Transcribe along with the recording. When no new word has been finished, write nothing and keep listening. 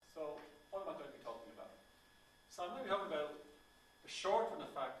So I'm going to be talking about the short-run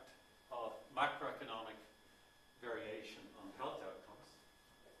effect of macroeconomic variation on health outcomes.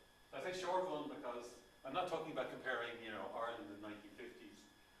 I say short-run because I'm not talking about comparing, Ireland in the 1950s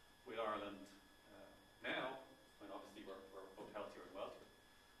with Ireland now, when obviously we're both healthier and wealthier.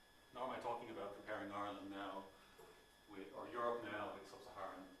 Nor am I talking about comparing Ireland now with, or Europe now with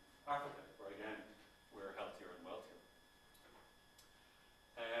sub-Saharan Africa, where again we're healthier and wealthier.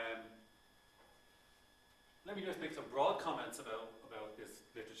 Let me just make some broad comments about this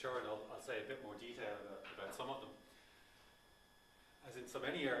literature, and I'll say a bit more detail about some of them. As in so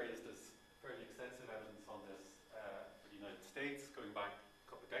many areas, there's fairly extensive evidence on this for the United States, going back a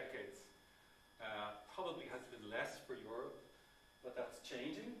couple of decades. Probably has been less for Europe, but that's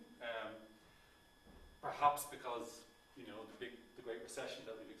changing. Perhaps because the Great Recession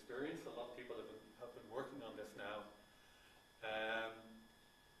that we've experienced, a lot of people have been working on this now.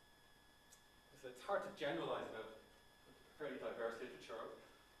 So it's hard to generalize about a fairly diverse literature,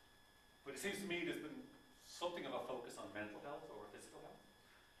 but it seems to me there's been something of a focus on mental health over physical health.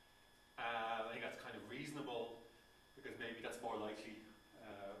 I think that's kind of reasonable because maybe that's more likely,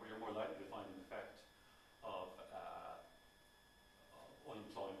 where you're more likely to find an effect of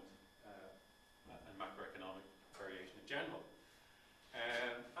unemployment and macroeconomic variation in general.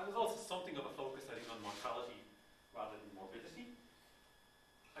 And there's also something of a focus, I think, on mortality rather than morbidity.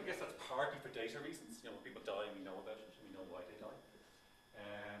 I guess that's partly for data reasons. When people die, we know about it, and we know why they die.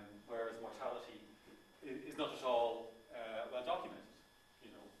 Whereas mortality is not at all well documented.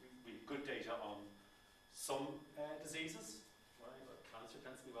 We have good data on some diseases, right? Cancer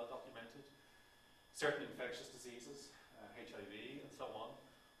tends to be well documented. Certain infectious diseases, HIV and so on.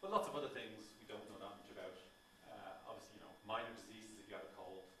 But lots of other things we don't know that much about. Obviously, minor diseases, if you have a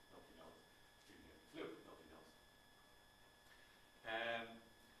cold, nobody knows. If you get flu, nobody knows.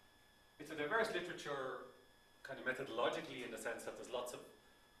 It's a diverse literature kind of methodologically in the sense that there's lots of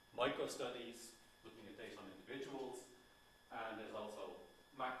micro studies looking at data on individuals, and there's also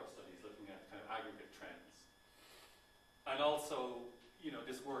macro studies looking at kind of aggregate trends. And also,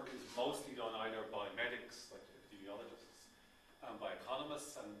 this work is mostly done either by medics, like epidemiologists, and by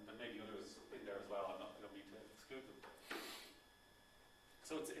economists, and maybe others in there as well. I don't need to exclude them.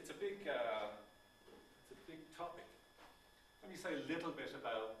 So it's a big topic. Let me say a little bit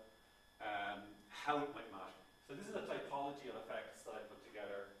about how it might matter. So this is a typology of effects that I put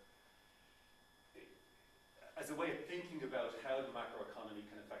together as a way of thinking about how the macroeconomy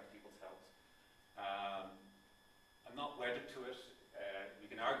can affect people's health. I'm not wedded to it. We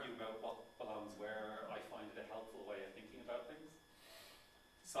can argue about what belongs where. I find it a helpful way of thinking about things.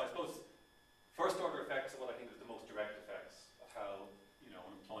 So I suppose first order effects are what I think is the most direct effects of how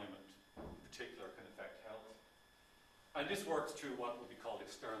unemployment in particular can affect health. And this works through what would be called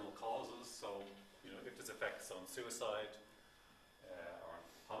external causes. So if there's effects on suicide or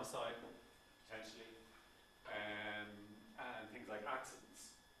homicide potentially, and things like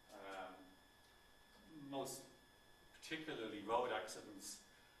accidents, most particularly road accidents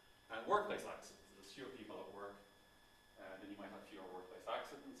and workplace accidents. There's fewer people at work, then you might have fewer workplace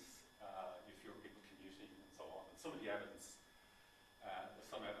accidents, you have fewer people commuting and so on. And some of the evidence, there's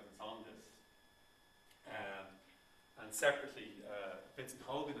some evidence on this. And separately, Vincent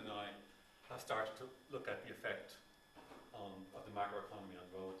Hogan and I have started to look at the effect of the macroeconomy on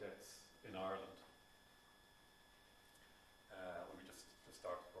road deaths in Ireland. When we just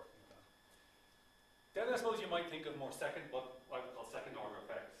started working on that. Then I suppose you might think of what I would call second order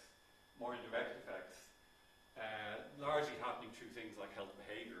effects, more indirect effects, largely happening through things like health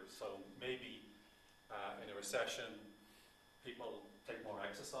behaviours. So maybe in a recession, people take more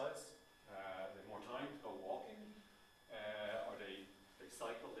exercise, they have more time to go walking, or they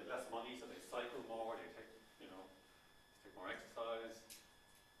cycle, they have less money, so they cycle more, they take more exercise.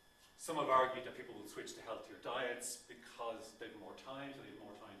 Some have argued that people will switch to healthier diets because they have more time, so they have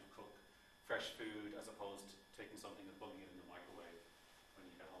more time to cook fresh food as opposed to taking something and putting it in the microwave when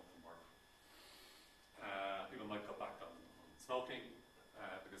you get home from work. People might cut back on smoking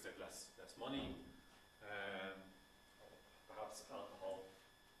because they have less money. Perhaps alcohol.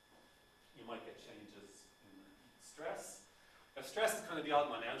 You might get changes in stress. Now, stress is kind of the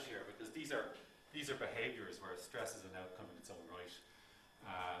odd one out here because these are behaviours where stress is an outcome in its own right.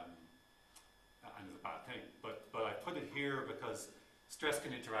 And is a bad thing. But I put it here because stress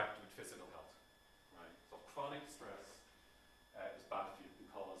can interact with physical health. Right? So chronic stress is bad for you. It can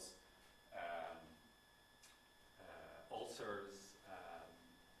cause ulcers,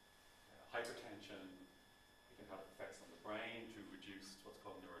 hypertension. It can have effects on the brain through reduced what's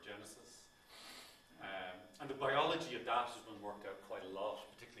called neurogenesis. And the biology of that has been worked out quite a lot,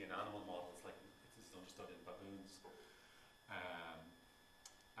 particularly in animal models, like this is understood in baboons.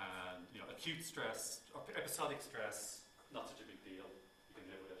 acute stress, or episodic stress, not such a big deal. You can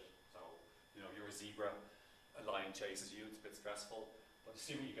live with it. So, you're a zebra, a lion chases you, it's a bit stressful, but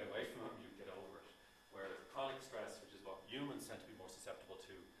assuming you get away from him, you get over it. Whereas chronic stress, which is what humans tend to be more susceptible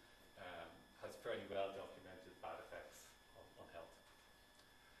to, has fairly well documented bad effects on health.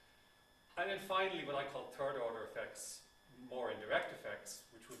 And then finally, what I call third order effects, more indirect effects,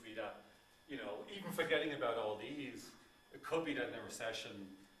 which would be that, even forgetting about all these, it could be that in a recession,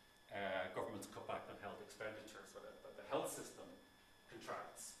 governments cut back on health expenditure so that the health system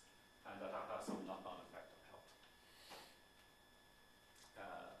contracts, and that has some knock-on effect on health.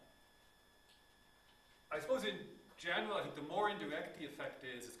 I suppose in general, I think the more indirect the effect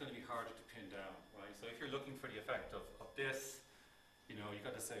is, it's going to be harder to pin down, right? So if you're looking for the effect of this, you've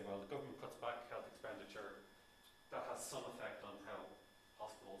got to say, well, the government cuts back health expenditure, that has some effect on how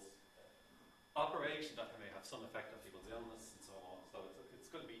hospitals operate, that may have some effect on people's illness and so on. So it's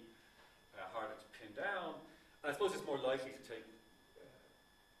going to be harder to pin down. And I suppose it's more likely to take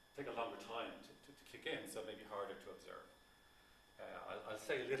a longer time to kick in, so maybe harder to observe. I'll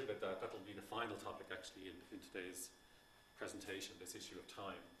say a little bit that that'll be the final topic actually in today's presentation, this issue of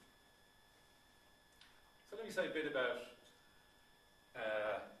time. So let me say a bit about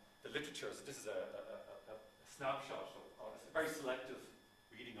the literature. So this is a snapshot of a very selective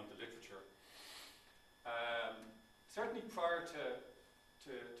reading of the literature. Certainly prior to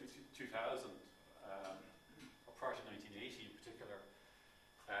 2000, or prior to 1980 in particular,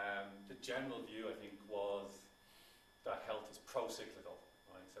 the general view, I think, was that health is pro-cyclical,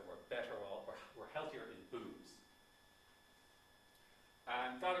 right? So we're better off, we're healthier in booms.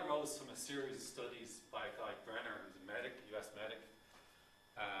 And that arose from a series of studies by a guy, Brenner, who's a medic, US medic.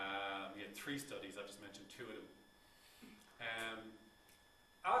 He had 3 studies, I've just mentioned 2 of them.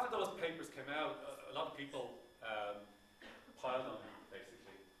 After those papers came out, a lot of people piled on him,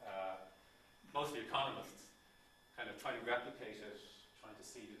 basically. Mostly economists, kind of trying to replicate it, trying to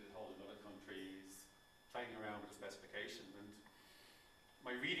see did it hold in other countries, playing around with the specification. And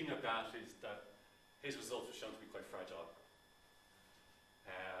my reading of that is that his results were shown to be quite fragile.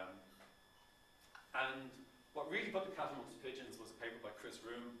 And what really put the cat amongst pigeons was a paper by Chris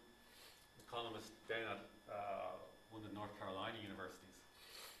Room, an economist then at one of the North Carolina universities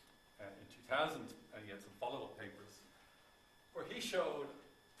in 2000, and he had some follow-up papers where he showed,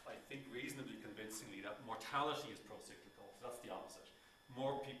 I think reasonably convincingly, that mortality is pro-cyclical. So that's the opposite.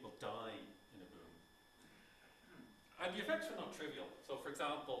 More people die in a boom. And the effects are not trivial. So for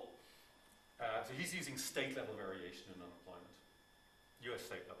example, so he's using state-level variation in unemployment, US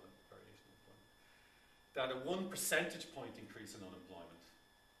state-level variation in unemployment, that a 1 percentage point increase in unemployment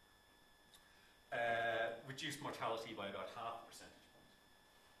reduced mortality by about half a percentage point.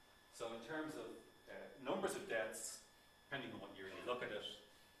 So in terms of numbers of deaths, depending on what year you look at it,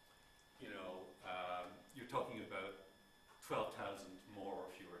 you're talking about 12,000 more or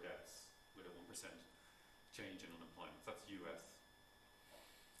fewer deaths with a 1% change in unemployment. That's US.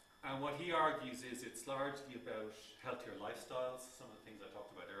 And what he argues is it's largely about healthier lifestyles, some of the things I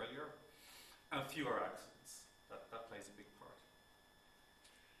talked about earlier, and fewer accidents. That plays a big part.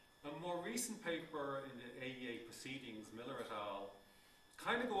 A more recent paper in the AEA proceedings, Miller et al.,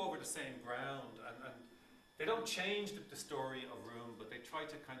 kind of go over the same ground, and they don't change the story of Room, but they try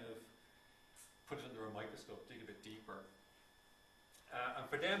to kind of put it under a microscope, dig a bit deeper. And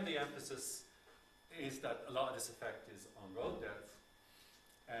for them, the emphasis is that a lot of this effect is on road deaths.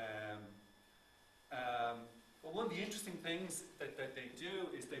 But one of the interesting things that they do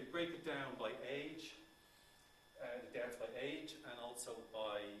is they break it down by age, the deaths by age, and also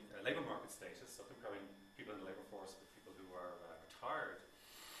by labour market status, so comparing people in the labour force with people who are retired.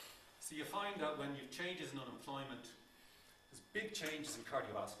 So you find that when you have changes in unemployment, there's big changes in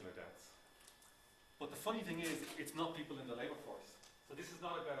cardiovascular deaths. But the funny thing is, it's not people in the labour force. So this is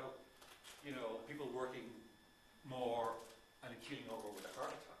not about, people working more and keeling over with a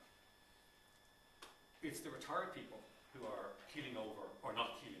heart attack. It's the retired people who are keeling over or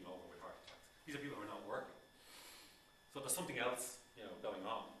not keeling over with heart attacks. These are people who are not working. So there's something else, going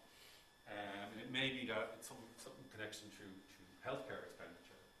on. And it may be that it's some connection to healthcare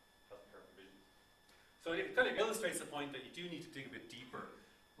expenditure, healthcare provision. So it kind of illustrates the point that you do need to dig a bit deeper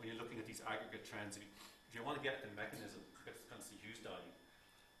when you're looking at these aggregate trends. If you want to get the mechanism, because it's going to see who's dying,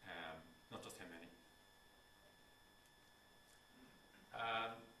 not just how many.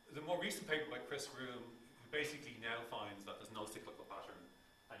 The more recent paper by Chris Room, who basically now finds that there's no cyclical pattern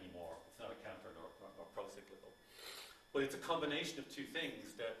anymore. It's not a counter or pro-cyclical. But it's a combination of 2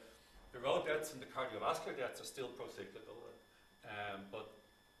 things. The road deaths and the cardiovascular deaths are still pro-cyclical, but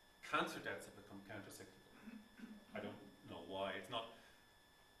cancer deaths have become counter-cyclical. I don't know why. It's not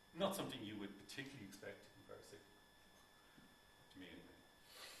not something you would particularly expect to be very cyclical, to me anyway.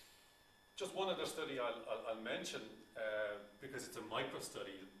 Just one other study I'll mention, because it's a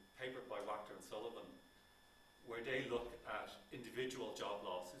micro-study, paper by Wachter and Sullivan, where they look at individual job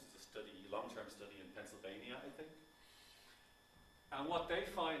losses. It's a study, long-term study in Pennsylvania, I think. And what they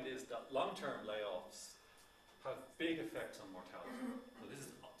find is that long-term layoffs have big effects on mortality. So this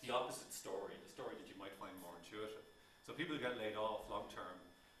is the opposite story, the story that you might find more intuitive. So people who get laid off long-term,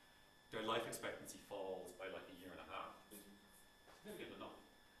 their life expectancy falls by like a year and a half. Significant enough.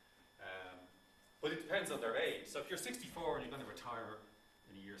 But it depends on their age. So if you're 64 and you're going to retire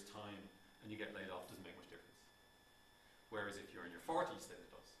in a year's time and you get laid off, it doesn't make much difference. Whereas if you're in your 40s, then it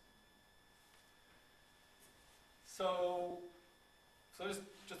does. So there's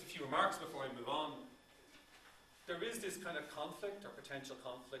just a few remarks before I move on. There is this kind of conflict or potential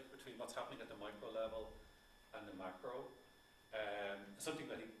conflict between what's happening at the micro level and the macro. Something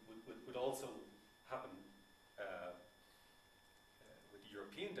that I think would also happen with the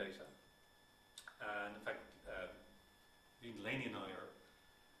European data. And in fact, Ian Delaney and I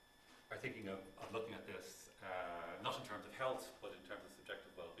are thinking of looking at this, not in terms of health, but in terms of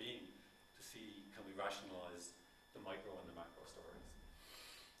subjective well-being, to see can we rationalise the micro and the macro stories.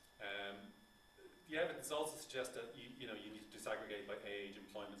 The evidence also suggests that you need to disaggregate by age,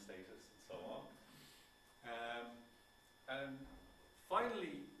 employment status, and so on. And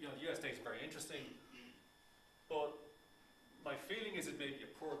finally, the US data is very interesting, but my feeling is it may be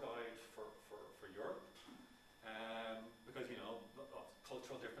a poor guide for Europe, because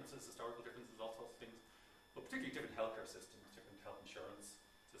cultural differences, historical differences, all sorts of things, but particularly different healthcare systems, different health insurance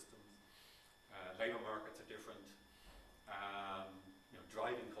systems, labour markets are different.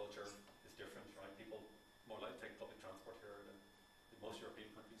 Driving culture is different, right? People more likely take public transport here than in most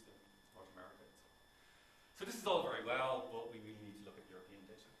European countries, than North America. So this is all very well, but we really need to look at European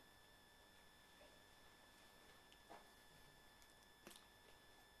data.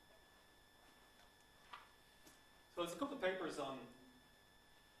 So there's a couple of papers on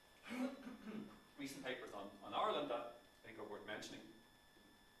recent papers on Ireland that I think are worth mentioning.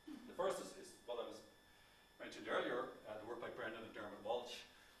 The first is what I was mentioned earlier, the work by Brendan and Dermot Walsh.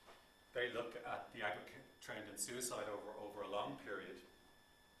 They look at the aggregate trend in suicide over a long period.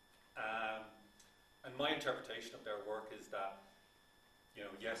 And my interpretation of their work is that,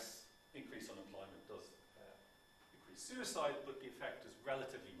 yes, increased unemployment does increase suicide, but the effect is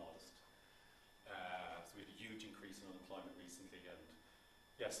relatively modest. So we had a huge increase in unemployment recently, and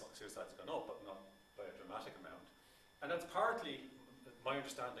yes, suicide's gone up, but not by a dramatic amount. And that's partly, my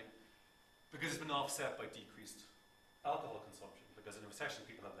understanding, because it's been offset by decreased alcohol consumption, because in a recession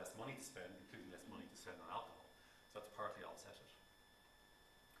people have less money to spend, including less money to spend on alcohol. So that's partly offset it.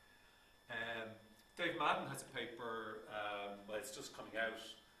 Dave Madden has a paper, well, it's just coming out,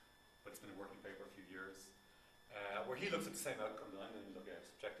 but it's been a working paper a few years, where he looks at the same outcome that I'm going to look at,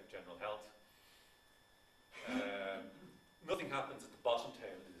 subjective general health. Nothing happens at the bottom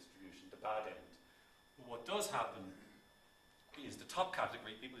tail of the distribution, the bad end. But what does happen is the top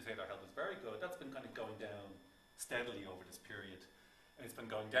category, people who say their health is very good, that's been kind of going down steadily over this period. And it's been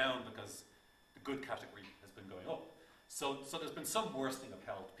going down because the good category has been going up. So there's been some worsening of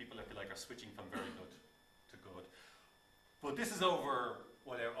health. People, if you like, are switching from very good to good. But this is over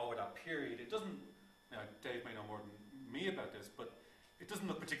that period. It doesn't, Dave may know more than me about this, but it doesn't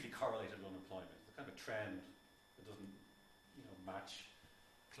look particularly correlated with unemployment. It's a kind of a trend that doesn't match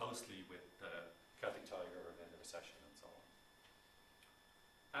closely with the Celtic Tiger and then the recession and so on.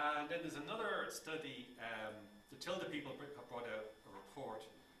 And then there's another study, the Tilda people have brought out a report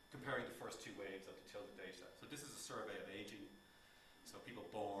comparing the first two waves of the Tilda data. So this is a survey of aging, so people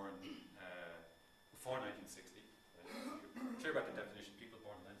born before 1960. You're clear about the definition, people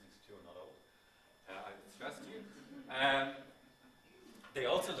born in 1962 are not old. I would stress to you. They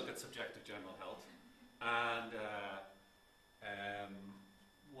also look at subjective general health, and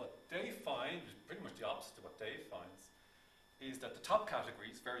what they find, is pretty much the opposite of what Dave finds, is that the top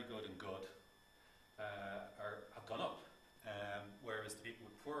categories, very good and good, have gone up, whereas the people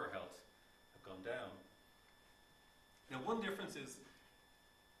with poorer health have gone down. Now, one difference is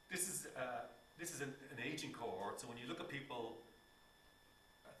this is an aging cohort. So when you look at people,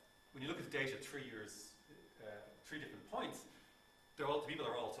 when you look at the data 3 years, 3 different points, the people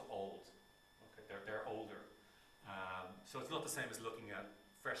are also old. Okay, they're older. So it's not the same as looking at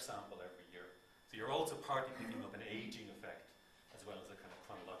fresh sample every year. So you're also partly picking up an aging effect as well as a kind of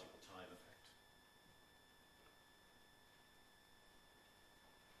chronological time effect.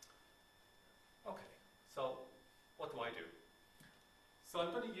 Okay, so what do I do? So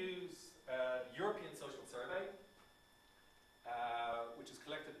I'm going to use European Social Survey, which is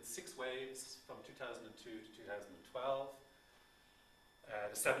collected in 6 waves from 2002 to 2012.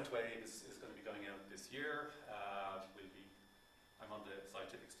 The 7th wave is going to be going out this year. I'm on the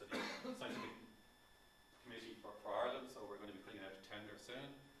scientific committee for Ireland, so we're going to be putting it out to tender soon.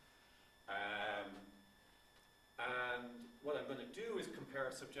 And what I'm going to do is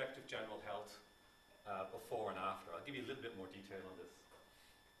compare subjective general health before and after. I'll give you a little bit more detail on this.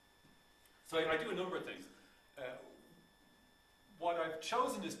 So I do a number of things. What I've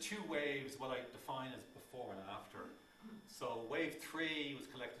chosen is 2 waves, what I define as before and after. So wave 3 was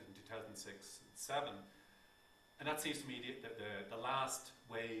collected in 2006 and 7, and that seems to me the last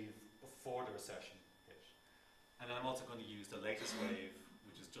wave before the recession hit. And then I'm also going to use the latest wave,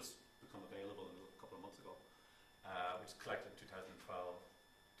 which has just become available a couple of months ago, which was collected in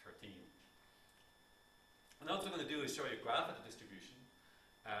 2012-13. And all I'm going to do is show you a graph of the distribution.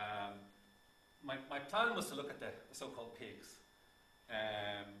 My plan was to look at the so-called pigs.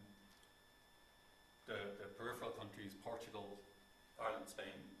 The peripheral countries, Portugal, Ireland,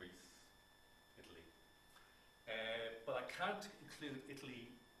 Spain, Greece, Italy. But I can't include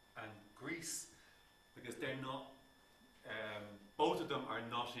Italy and Greece because they're not, both of them are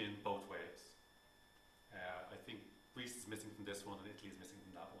not in both waves. I think Greece is missing from this one and Italy is missing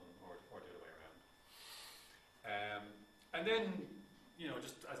from that one, or the other way around. And then,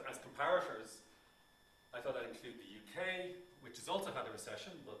 just as comparators, I thought I'd include the UK, which has also had a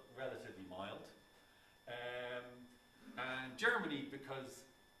recession, but relatively mild. And Germany, because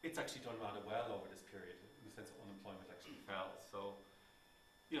it's actually done rather well over this period, in the sense that unemployment actually fell. So,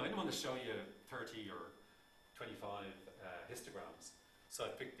 I didn't want to show you 30 or 25 histograms, so I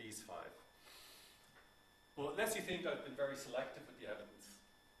picked these 5. But unless you think I've been very selective with the evidence,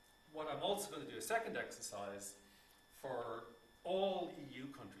 what I'm also going to do a second exercise for all EU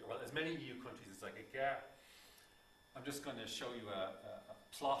countries, or as many EU countries as I could get. I'm just going to show you a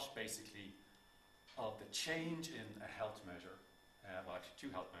plot, basically, of the change in a health measure, well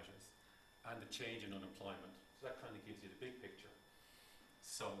actually 2 health measures, and the change in unemployment. So that kind of gives you the big picture.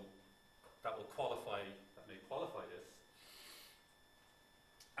 So that may qualify this.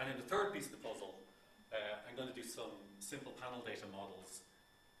 And in the third piece of the puzzle, I'm going to do some simple panel data models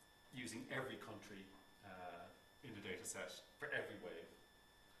using every country in the data set for every wave.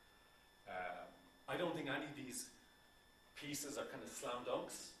 I don't think any of these pieces are kind of slam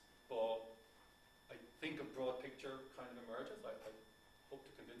dunks, but I think a broad picture kind of emerges. I hope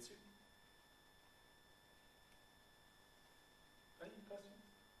to convince you. Any questions?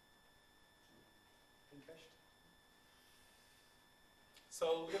 Pinkesh?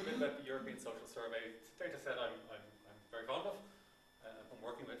 So a little bit about the European Social Survey. It's a data set I'm very fond of. I've been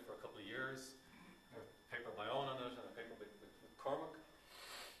working with for a couple of years. I have a paper of my own on it and a paper with Cormac.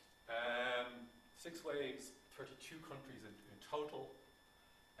 6 waves, 32 countries in total.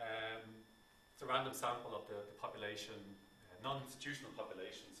 It's a random sample of the population, non-institutional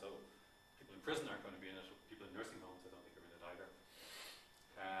population, so people in prison aren't going to be in it, people in nursing homes I don't think are in it either.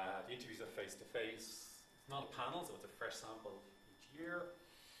 The interviews are face-to-face. It's not a panel, so it's a fresh sample each year.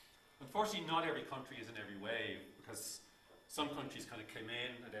 Unfortunately, not every country is in every wave, because some countries kind of came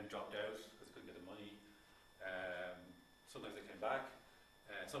in and then dropped out because they couldn't get the money. Sometimes they came back.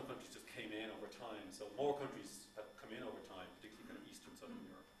 Some countries just came in over time, so more countries have come in over time, particularly kind of Eastern Southern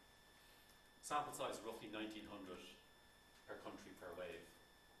Europe. Sample size roughly 1,900 per country per wave.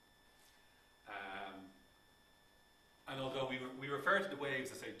 And although we refer to the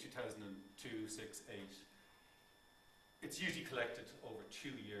waves as, say, 2002, 6, 8, it's usually collected over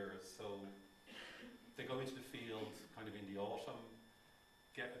 2 years, so they go into the field kind of in the autumn,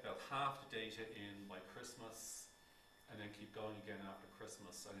 get about half the data in by Christmas, and then keep going again after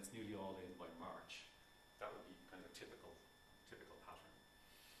Christmas, and it's nearly all in by March. That would be kind of a typical pattern.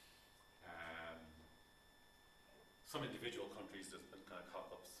 Some individual countries, there's been kind of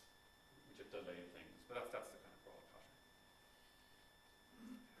cock-ups, which have delayed things, but that's the kind of broad pattern.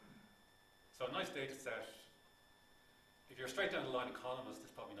 So a nice data set. If you're a straight down the line economist,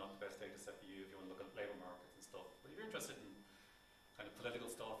 it's probably not the best data set for you if you want to look at labour markets and stuff. But if you're interested in kind of political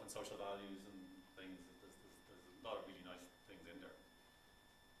stuff and social values and things, there's a lot of really nice things in there.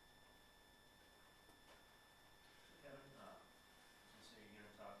 Kevin, so you're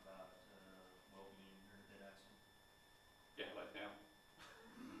going to talk about well-being or a bit actually? Yeah, like now.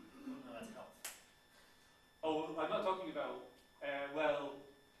 No, that's health. Oh, I'm not talking about,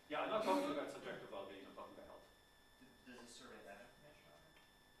 I'm not talking about subjective well-being, I'm talking about health. Does the survey have information on it?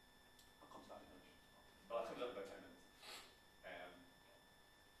 I'll come to that in a minute. Well, I'll talk about 10 minutes.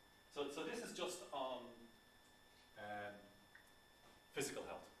 So this is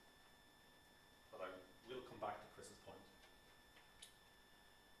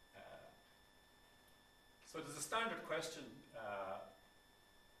So there's a standard question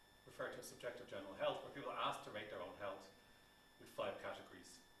referred to as subjective general health, where people are asked to rate their own health with 5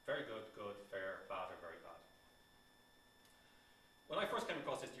 categories: very good, good, fair, bad, or very bad. When I first came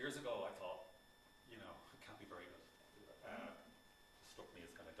across this years ago, I thought, you know, it can't be very good. Struck me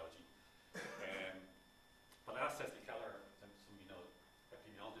as kind of dodgy. But I asked Cecily Keller, some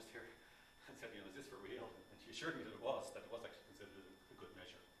epidemiologist here, and said, you know, is this for real? And she assured me that it was actually considered a good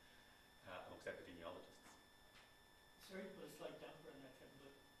measure amongst epidemiologists. Sorry to put a slight damper on that, Kevin,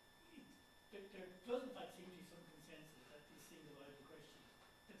 but there does in fact seem to be some consensus that this single-eyed question,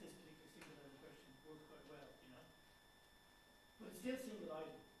 that this particular single-eyed question worked quite well, you know. But it's still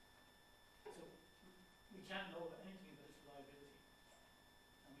single-eyed, so we can't know anything about its reliability,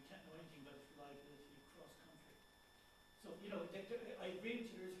 and we can't know anything about its reliability across country. So, you know, I agree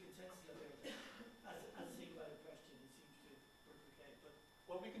with you, there is a consensus out there that as a single-eyed question, it seems to work okay, but...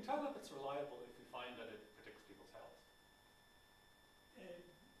 Well, we can tell if it's reliable if we find that it predicts people's health.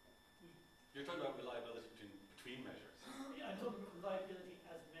 You're talking about reliability between measures. Yeah, I'm talking about reliability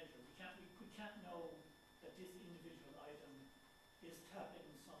as a measure. We can't know that this individual item is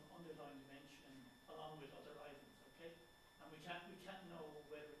tapping some underlying dimension along with other items, okay? And we can't know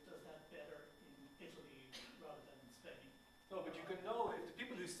whether it does that better in Italy rather than in Spain. No, but you can know if the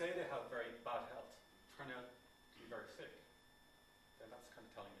people who say they have very bad health turn out to be very sick, then that's kind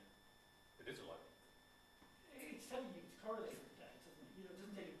of telling you it is reliable. It's telling you it's correlated with that, doesn't it? You know,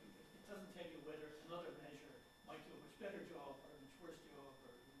 it doesn't tell you whether another measure might do a much better job or a much worse job,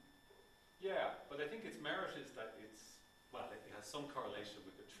 or. Yeah, but I think its merit is that it has some correlation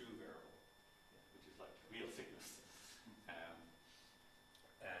with the true variable, which is like real sickness.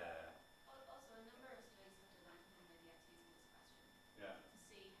 Also, a number of studies have done Lydia using this question Yeah. to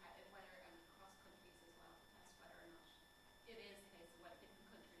see whether, and across countries as well, to test whether or not it is the case of whether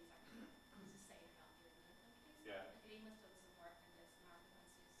different countries are say healthier than other countries. Yeah. Academia's done some work in this, Mark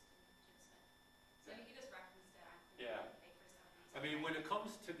Francis and Jim Smith. So Yeah. you just referenced it, Yeah. papers on these. I mean, when it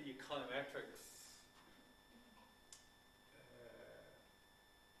comes to the econometrics,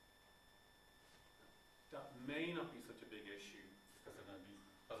 that may not be such a big issue because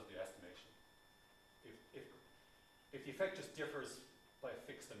of the estimation. If the effect just differs by a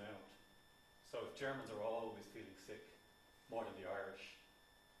fixed amount, so if Germans are always feeling sick more than the Irish,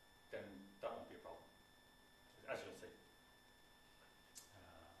 then that won't be a problem, as you'll see.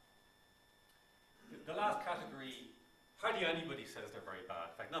 The last category, hardly anybody says they're very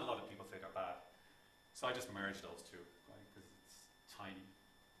bad. In fact, not a lot of people say they're bad. So I just merged those two, right, because it's tiny.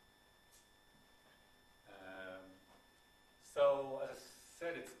 So, as I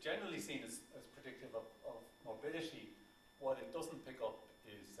said, it's generally seen as predictive of morbidity. What it doesn't pick up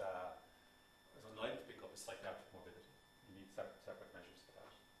is unlikely to pick up is psychiatric morbidity. You need separate measures for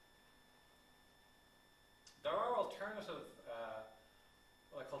that. There are alternative,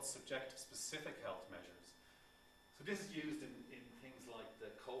 what I call subject-specific health measures. So this is used in things like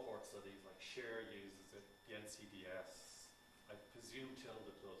the cohort studies, like SHARE uses it, the NCDS, I presume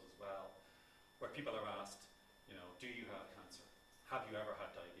TILDA does as well, where people are asked, you know, do you have cancer? Have you ever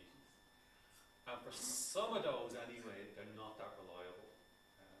had diabetes? And for some of those anyway, they're not that reliable.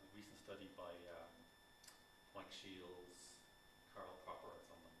 A recent study by Mike Shields, Carl Proper or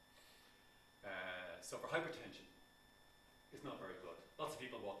something. So for hypertension, it's not very good. Lots of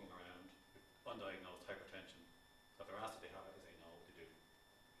people walking around with undiagnosed hypertension. So if they're asked if they have it, they say no, they do.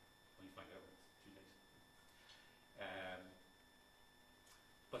 When you find out, it's too late.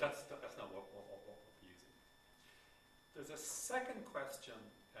 But that's not what we're using. There's a second question,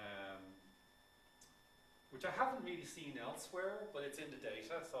 which I haven't really seen elsewhere, but it's in the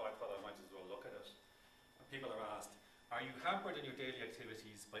data, so I thought I might as well look at it. And people are asked, are you hampered in your daily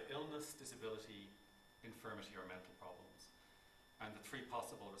activities by illness, disability, infirmity, or mental problems? And the 3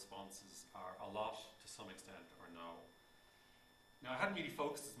 possible responses are a lot, to some extent, or no. Now, I hadn't really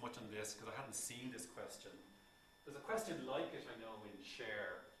focused as much on this because I hadn't seen this question. There's a question like it, I know, in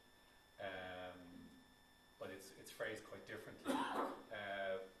SHARE, but it's phrased quite differently.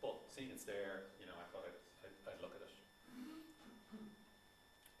 But seeing it's there, you know, I thought I'd look at it.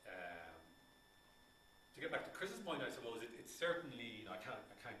 To get back to Chris's point, I suppose it's certainly, you know, I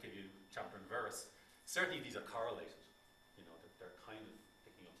can't give you chapter and verse. Certainly, these are correlated. You know, they're kind of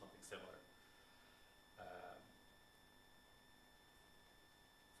picking up something similar.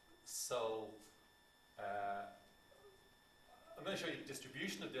 I'm going to show you the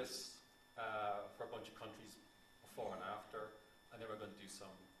distribution of this for a bunch of countries before and after, and then we're going to do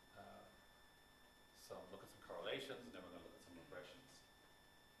look at some correlations, and then we're going to look at some regressions.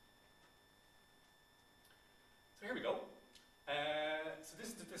 So here we go. So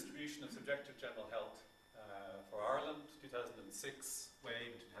this is the distribution of subjective general health 2006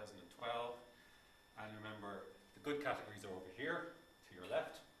 wave in 2012. And remember, the good categories are over here, to your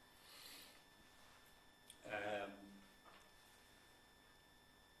left.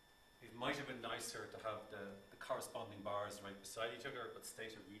 It might have been nicer to have the corresponding bars right beside each other, but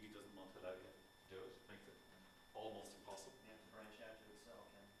Stata really doesn't want to allow you to do it. It makes it almost impossible. You have to branch out to Excel,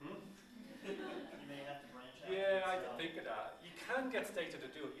 Ken. Hmm? You may have to branch out to Yeah, I Excel. can think of that. You can get Stata to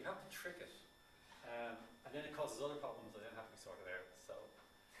do it, you have to trick it. And then it causes other problems that then have to be sorted out. So,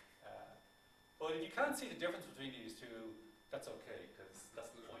 but if you can't see the difference between these two, that's okay, because that's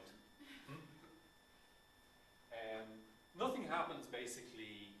the point. Nothing happens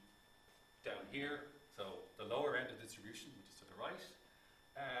basically down here, so the lower end of the distribution, which is to the right.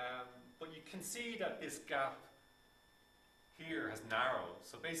 But you can see that this gap here has narrowed.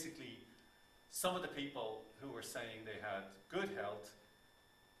 So basically, some of the people who were saying they had good health,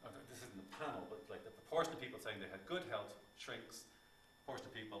 this isn't the panel, but like the proportion of people saying they had good health shrinks, the proportion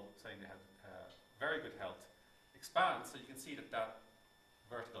of people saying they had very good health expands. So you can see that that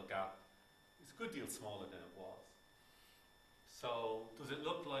vertical gap is a good deal smaller than it was. So does it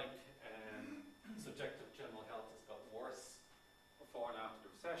look like subjective general health has got worse before and after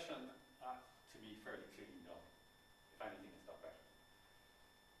the recession? To me, fairly clearly no. If anything, it's got better.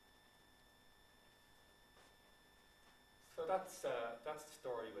 So that's the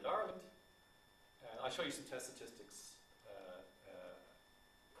story with Ireland. I'll show you some test statistics in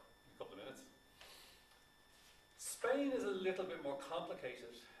a couple of minutes. Spain is a little bit more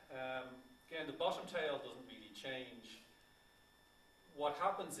complicated. Again, the bottom tail doesn't really change. What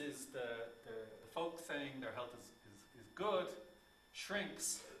happens is the folks saying their health is good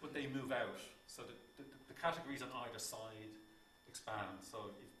shrinks, but they move out. So the categories on either side expand.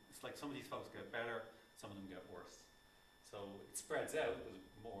 So it's like some of these folks get better, some of them get worse. So it spreads out with a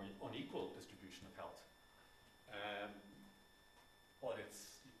more unequal distribution of health. But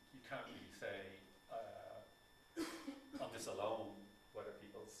you can't really say on this alone whether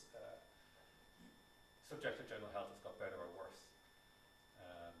people's subjective general health has got better or worse.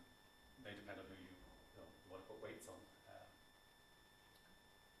 May depend on who you want to put weights on.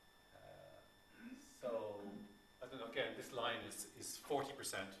 So, I don't know, again, this line is 40%,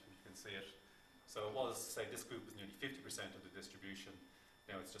 you can see it. So it was, say, this group was nearly 50% of the distribution.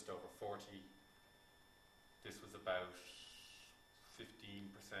 Now it's just over 40. This was about 15%,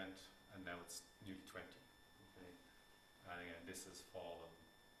 and now it's nearly 20. Okay. And again, this has fallen,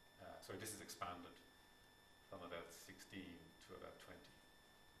 this has expanded from about 16 to about 20.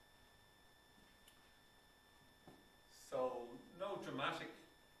 So no dramatic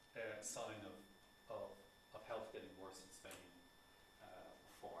sign of health getting worse in Spain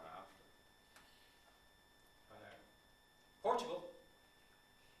before and after. Portugal,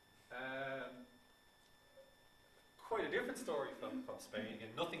 quite a different story from Spain.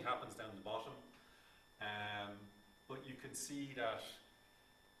 Again, nothing happens down the bottom, but you can see that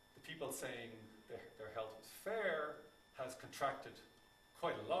the people saying their health was fair has contracted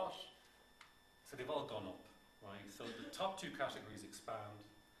quite a lot, so they've all gone up. Right, so the top two categories expand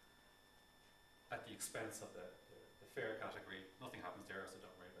at the expense of the fair category. Nothing happens there, so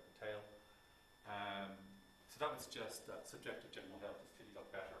don't worry about the tail. So that was just that subjective general health has clearly got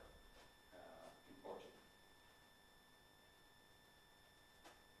better in Portugal.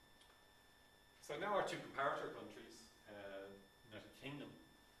 So now our two comparator countries, United Kingdom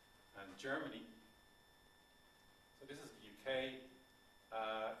and Germany. So this is the UK.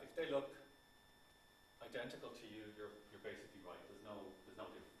 If they look identical to you, you're basically right. There's no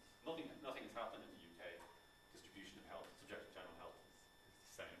difference. Nothing has happened in the UK. Distribution of health, subjective general health is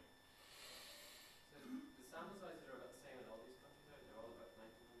the same. So the sample sizes are about the same in all these countries, they're all about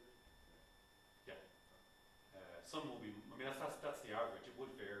 1900? Yeah. Some will be, I mean that's the average. It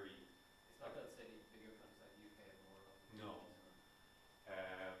would vary. It's not that, say, bigger countries like UK have more of them. No.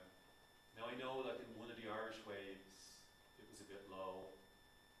 Now I know that in one of the Irish waves it was a bit low.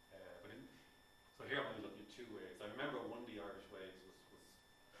 So here I'm only looking at two waves. I remember one of the Irish waves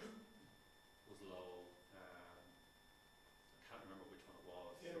was low. I can't remember which one it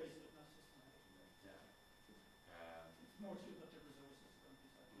was. Varies, but not systematic. Yeah. It's more to do about the resources the countries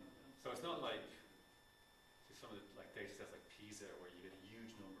have. So it's not like some of the data sets like PISA where you get a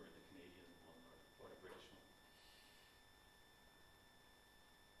huge number in the Canadian one or the British one.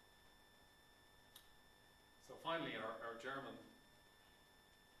 So finally, our German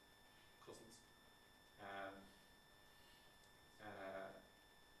cousins.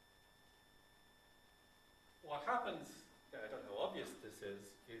 What happens, I don't know how obvious this is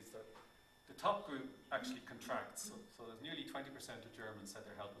that the top group actually contracts. So there's nearly 20% of Germans said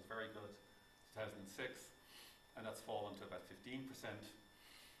their health was very good in 2006. and that's fallen to about 15%.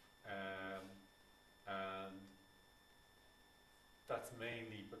 And that's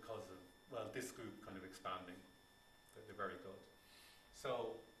mainly because of, well, this group kind of expanding. They're very good.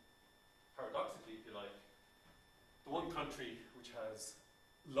 So, paradoxically, if you like, the one country which has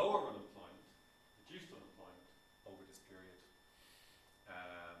lower unemployment, reduced unemployment over this period,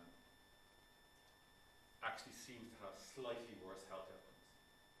 actually seems to have slightly worse health outcomes.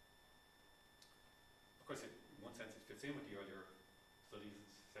 Of course, in one sense, it fits in with the earlier studies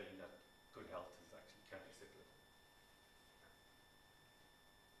saying that good health is actually counter-cyclical.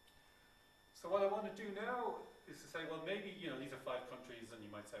 So what I want to do now is to say, well, maybe, you know, these are 5 countries, and you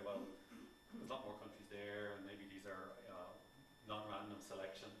might say, well, there's a lot more countries there, and maybe these are non-random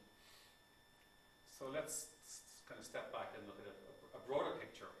selection. So let's kind of step back and look at a broader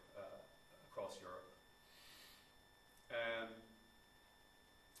picture across Europe.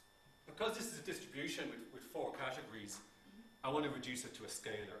 Because this is a distribution with 4 categories, I want to reduce it to a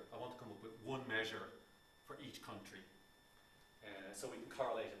scalar. I want to come up with one measure for each country, so we can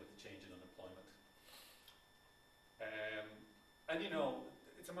correlate it with the change in unemployment. And you know,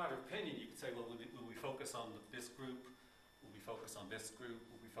 it's a matter of opinion. You could say, well, will we focus on this group? Will we focus on this group?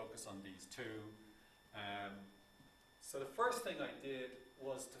 Will we focus on these 2? So the first thing I did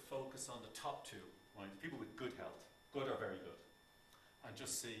was to focus on the top 2, right? People with good health, good or very good, and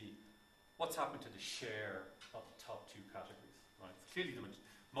just see what's happened to the share of the top 2 categories, right? So clearly,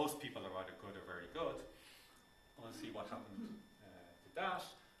 most people are either good or very good. I want to see what happened to that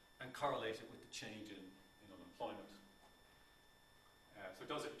and correlate it with the change in unemployment. So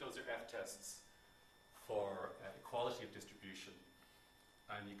those are F-tests for equality of distribution.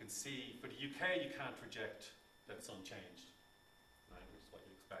 And you can see, for the UK, you can't reject that it's unchanged, right, which is what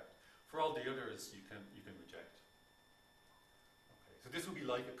you expect. For all the others, you can reject. Okay, so this would be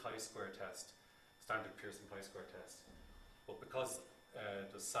like a chi-square test, standard Pearson chi-square test, but because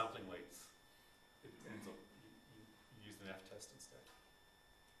there's sampling weights, it ends up you use an F-test instead.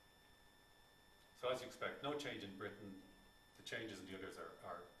 So as you expect, no change in Britain. The changes in the others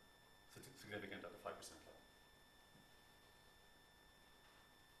are significant at the 5% level.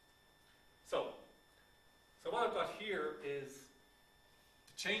 So what I've got here is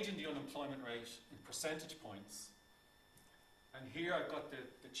the change in the unemployment rate in percentage points. And here I've got the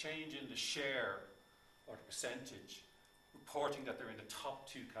change in the share, or the percentage, reporting that they're in the top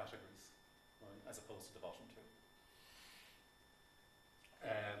 2 categories, right, as opposed to the bottom 2.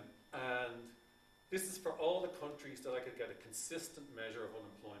 And this is for all the countries that I could get a consistent measure of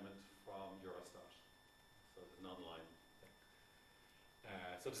unemployment from Eurostat. So there's an online thing.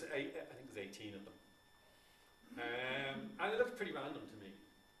 So there's I think there's 18 of them. And it looks pretty random to me.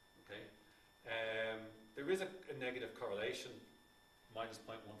 Okay. There is a negative correlation, minus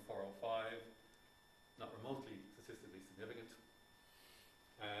 0.1405, not remotely statistically significant.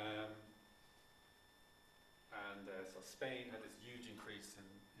 So Spain had this huge increase in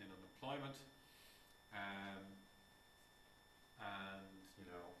unemployment. And you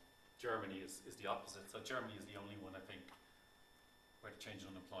know, Germany is the opposite. So Germany is the only one, I think, where the change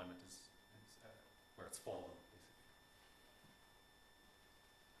in unemployment is where it's fallen, basically.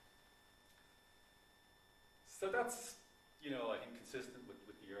 So that's, you know, I think consistent with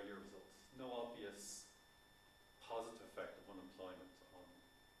the earlier results. No obvious positive effect of unemployment on,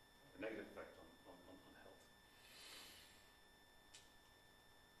 or negative effect on health.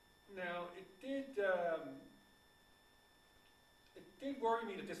 Now, it did worry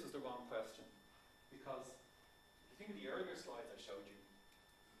me that this was the wrong question, because if you think of the earlier slides I showed you,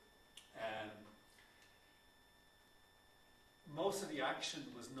 most of the action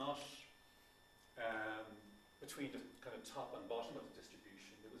was not between the kind of top and bottom of the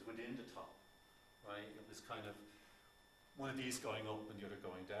distribution. It was within the top, right? It was kind of one of these going up and the other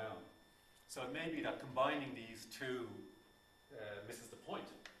going down. So it may be that combining these 2 misses the point.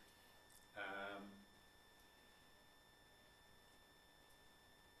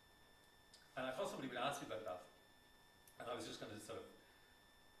 And I thought somebody would ask me about that. And I was just going to sort of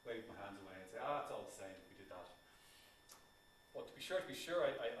wave my hands away and say, it's all the same if we did that. But to be sure, I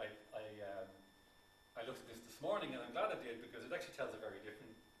looked at this morning, and I'm glad I did, because it actually tells a very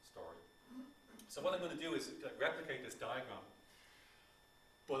different story. So what I'm going to do is replicate this diagram,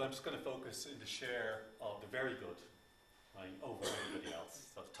 but I'm just going to focus in the share of the very good, right, over everybody else.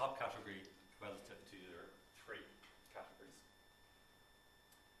 So the top category relative to their 3 categories.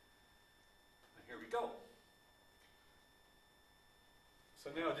 And here we go. So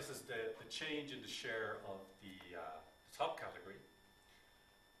now this is the change in the share of the top category.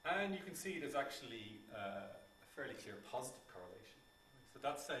 And you can see there's actually a fairly clear positive correlation. So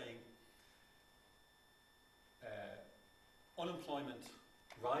that's saying unemployment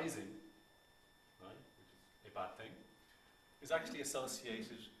rising, right, which is a bad thing, is actually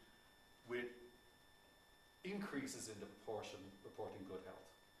associated with increases in the proportion reporting good health.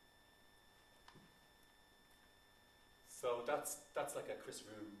 So that's like a Chris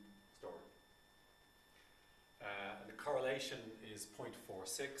Room story. And the correlation is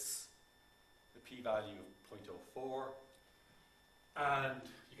 0.46, the p-value of 0.04, and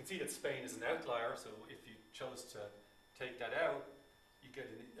you can see that Spain is an outlier, so if you chose to take that out, you get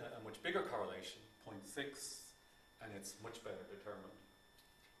a much bigger correlation, 0.6, and it's much better determined.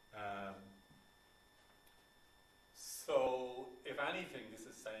 So, if anything, this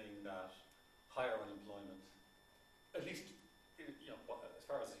is saying that higher unemployment, at least, as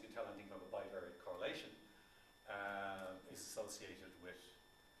far as you can tell anything from a bivariate correlation, is associated with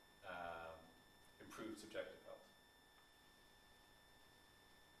improved subjective health.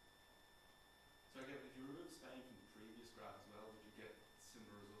 So again, if you remove Spain from the previous graph as well, would you get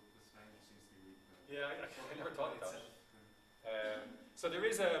similar result with Spain, which seems to be really good? Yeah, I never thought of that. Yeah. So there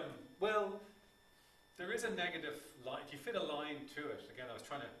is there is a negative line. If you fit a line to it, again, I was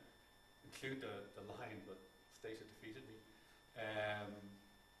trying to include the line, but Stata defeated me.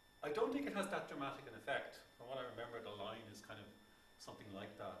 I don't think it has that dramatic an effect. From what I remember, the line is kind of something like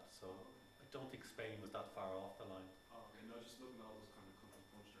that. So I don't think Spain was that far off the line. Oh, okay. No, just looking at all those kind of countries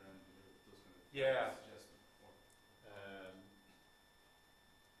punched around, it does kind of Yeah. suggest more.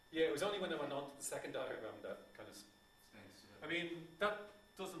 Yeah, it was only when I went on to the second diagram that kind of. Spain's, yeah. I mean, that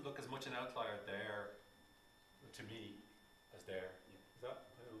doesn't look as much an outlier there, to me, as there. Is that?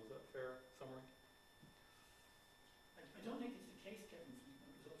 I don't know. Is that a fair summary? I don't think it's the case, Kevin, from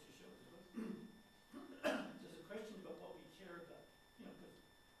the results you showed as well. There's a question about what we care about. Because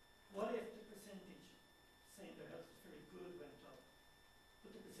what if the percentage saying their health is very good went up,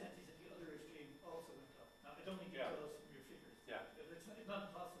 but the percentage at the other extreme also went up? Now, I don't think it does from your figures. Yeah. It's not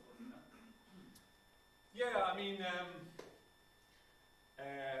impossible. Yeah, I mean, in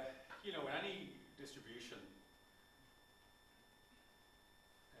any distribution, it's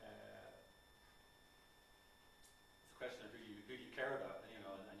a question of who you care about,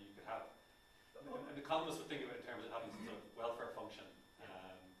 and you could have, and economists would think of it in terms of having some sort of welfare function.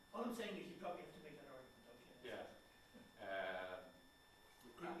 All I'm saying is you probably have to make that argument, okay? Yeah.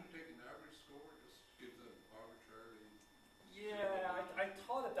 Couldn't you take an average score, just give them arbitrarily? Yeah, I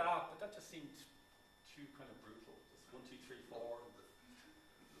thought of that, but that just seemed too kind of brutal. Just 1, 2, 3, 4. This is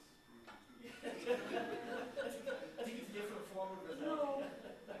brutal too. I think it's a different form of result.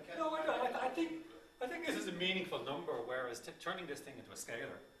 No, I don't. I think this is a meaningful number, whereas turning this thing into a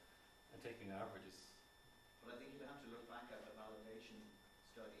scalar and taking averages. But I think you'd have to look back at the validation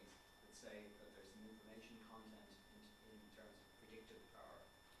studies that say that there's some information content in terms of predictive power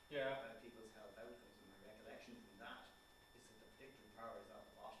Yeah. about people's health outcomes. And my recollection from that is that the predictive power is at the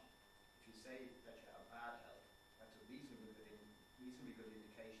bottom. If you say that you have bad health, that's a reasonably good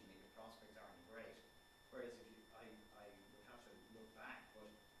indication that your prospects aren't great. Whereas I would have to look back, but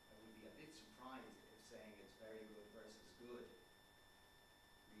I would be a bit surprised if saying it's very good versus good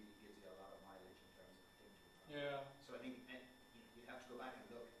really gives you a lot of mileage in terms of predictive power. Yeah. So I think you'd have to go back and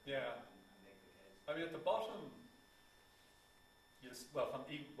look Yeah. and make the case. I mean, at the bottom,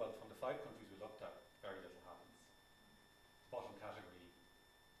 from the 5 countries we looked at, very little happens. Bottom category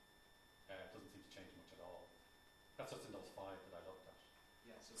doesn't seem to change much at all. That's just in those 5 that I looked at.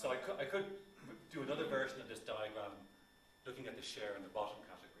 Yeah, So I could do another version of this diagram, looking at the share in the bottom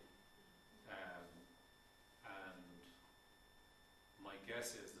category, and my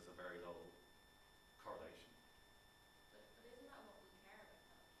guess is there's a very low correlation. But isn't that what we care about,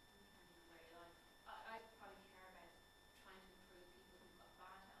 though, in a way? Like, I probably care about trying to improve people who've got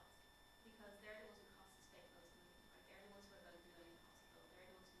bad health, because they're the ones who cost the state most money, right? They're the ones who are going to be going in hospital, they're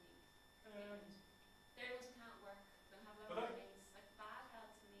the ones who need treatment. They're the ones who can't work, don't have But other things. Like, bad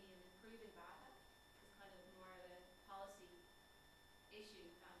health to me and improving bad health is kind of more of a policy issue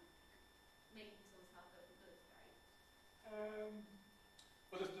than making someone's health go good, right?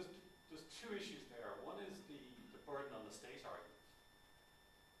 Well, there's 2 issues there. One is the burden on the state argument,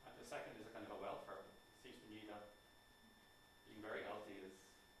 and the second is a kind of a welfare. It seems to me that being very healthy is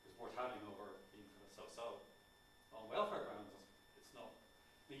worth having over being kind of so-so. On welfare grounds, it's not.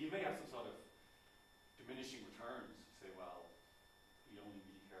 Now, you may have some sort of diminishing returns. You say, well, we only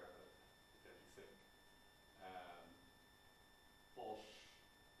really care about getting sick. But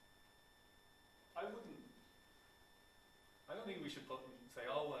I don't think we should say,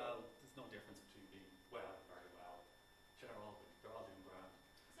 oh well, there's no difference between being well and very well. They're all doing grand.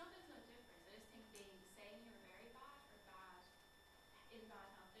 It's not that there's no difference. I just think saying you're very bad or bad in bad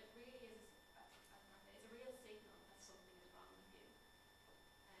health, it really is it's a real safety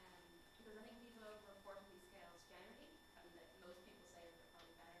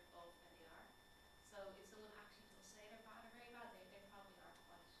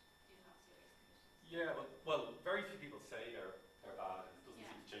Yeah, well, very few people say they're bad, and it doesn't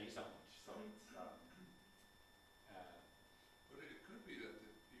Yeah. seem to change that much. So it's, But it could be that the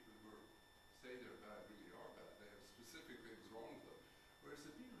people who say they're bad really are bad. They have specific things wrong with them. Whereas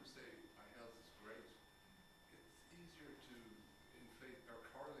the people who say my health is great, it's easier to inflate or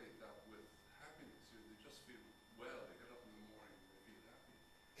correlate that with happiness. You know, they just feel well. They get up in the morning and they feel happy.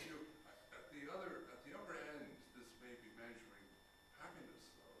 You know, at the upper end, this may be measuring happiness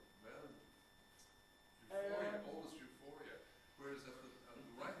or euphoria, almost euphoria. Whereas at the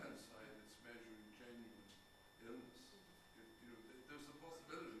right hand side, it's measuring genuine illness. You know, there's a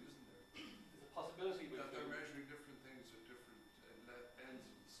possibility, isn't there, there's a possibility with that they're measuring different things at different ends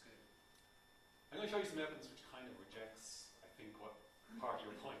of the scale. I'm going to show you some evidence which kind of rejects, I think, what part of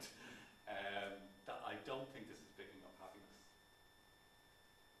your point, that I don't think this is picking up happiness.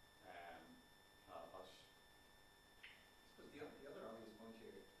 But But the other obvious point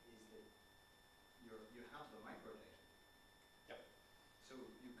here is that you have the microdata. Yep. So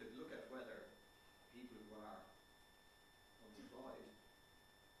you could look at whether people who are unemployed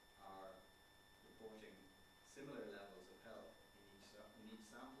are reporting similar levels of health in each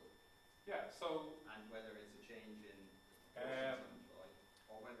sample, yeah, so and whether it's a change in the proportions unemployed,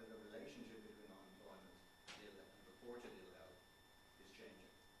 or whether the relationship between unemployment and reported ill health is changing.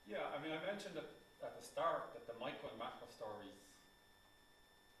 yeah, I mean, I mentioned at the start that the micro and macro stories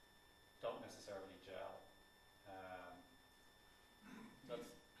don't necessarily gel. That's, as I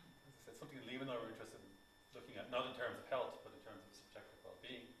said, something that Liam and I were interested in looking at, not in terms of health, but in terms of subjective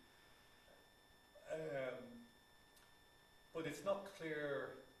well-being. But it's not clear,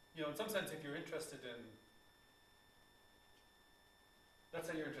 you know, in some sense, if you're interested in, let's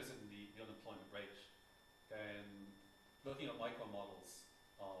say you're interested in the unemployment rate, then looking at micro models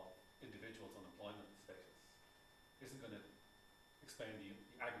of individuals' unemployment status isn't going to explain the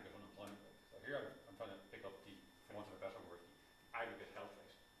aggregate unemployment rate. So here I'm trying to pick up for want of a better word, the aggregate health rate.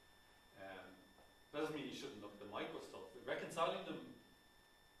 That doesn't mean you shouldn't look at the micro stuff. But reconciling them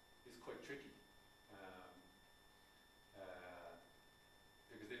is quite tricky.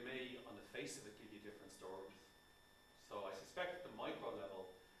 Because they may, on the face of it, give you different stories. So I suspect at the micro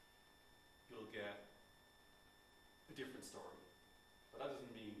level, you'll get a different story. But that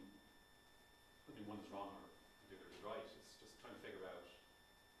doesn't mean one is wrong or the other is right. It's just trying to figure out,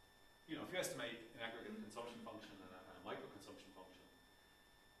 you know, if you estimate an aggregate consumption function and a micro consumption function,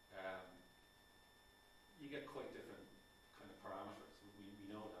 you get quite different kind of parameters. We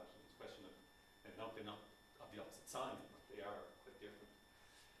know that. It's a question of they're not of the opposite sign, but they are quite different.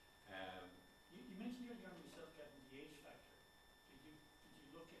 You mentioned earlier on yourself, Kevin, the age factor. Did you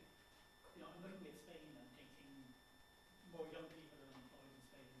look at, you know, I'm looking at Spain and thinking more young people are unemployed in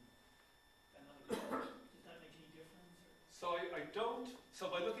Spain than other countries. Does that make any difference? Or? So I don't.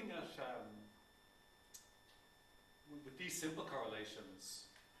 So by looking at with these simple correlations,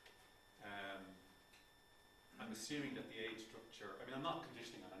 I'm assuming that the age structure. I mean, I'm not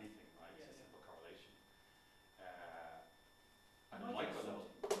conditioning on anything, right? Yeah, it's a yeah. simple correlation. You And might micro level.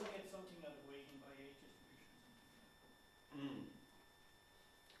 get something out of weighting by age distribution or something.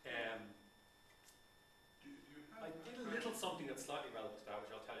 Do you have I did a little something that's slightly relevant to that, which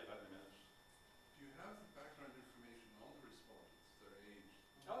I'll tell you about in a minute. Do you have the background information on the respondents, their age?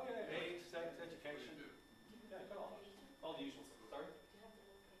 Oh yeah, age, sex, education. You do? Yeah, got all the usual stuff. Sorry? Do you have the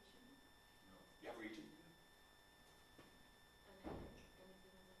location? No. Yeah, region. And then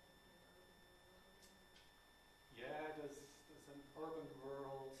anything other than kind of urban, rural, Yeah, there's an urban,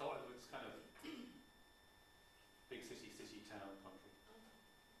 rural. So it's kind of big city, town, country. So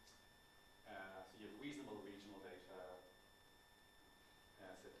you have reasonable regional data.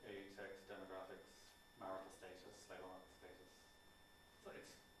 So age, sex, demographics, marital status, labor market status. So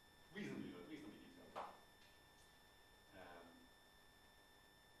it's reasonably good, reasonably detailed.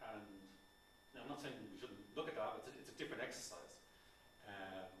 And now I'm not saying we shouldn't look at that. It's a different exercise.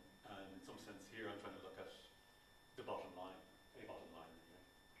 And in some sense, here I'm trying to look at the bottom line, a bottom line anyway.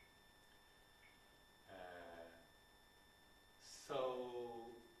 So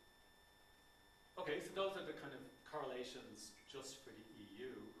those are the kind of correlations just for the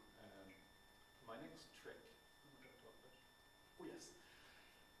EU. My next trick. Oh yes.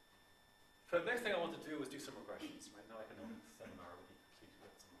 So the next thing I want to do is do some regressions. Right now I can open the seminar with you to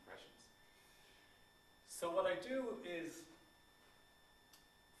get some regressions. So what I do is,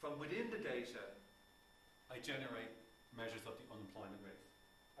 from within the data, I generate measures of the unemployment rate,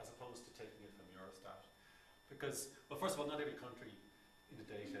 as opposed to taking it from Eurostat. Because, well, first of all, not every country in the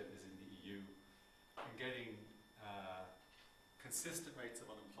data is in the EU. And getting consistent rates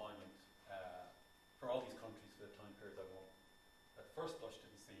of unemployment for all these countries for the time period I want, at first blush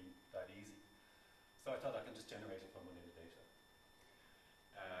didn't seem that easy. So I thought I can just generate it from within the data.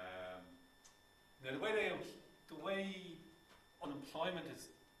 Now the way unemployment is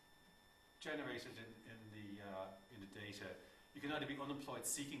generated in the data, you can either be unemployed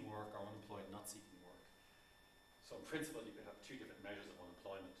seeking work or unemployed not seeking work. So in principle, you could have two different measures of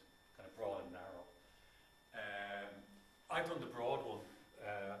unemployment, kind of broad and narrow. I've done the broad one,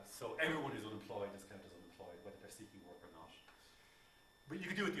 so everyone who's unemployed is counted as unemployed, whether they're seeking work or not. But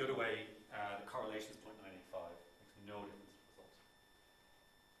you could do it the other way. The correlation is 0.985, makes no difference to the result.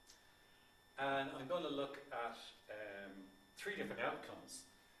 And I'm going to look at three different outcomes,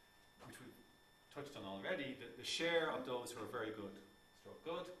 which we've touched on already. The share of those who are very good, stroke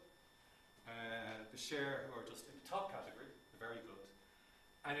good. The share who are just in the top category, the very good.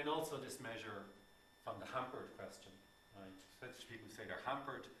 And then also this measure from the hampered question. Right? So people say they're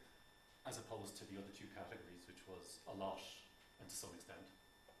hampered as opposed to the other two categories, which was a lot and to some extent.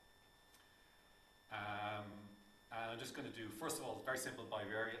 And I'm just going to do, first of all, a very simple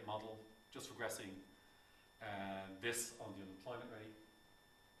bivariate model, just regressing this on the unemployment rate.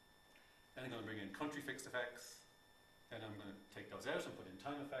 Then I'm going to bring in country fixed effects. Then I'm going to take those out and put in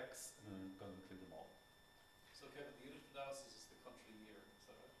time effects, and then I'm going to include them all. So Kevin, the unit of analysis is the country year, is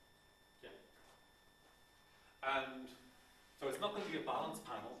that right? Yeah. And so it's not going to be a balanced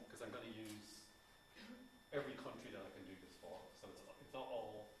panel, because I'm going to use every country that I can do this for. So it's not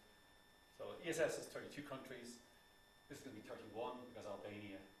all. So ESS is 32 countries. This is going to be 31 because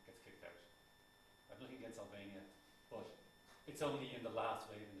Albania gets kicked out. I have nothing against Albania, but it's only in the last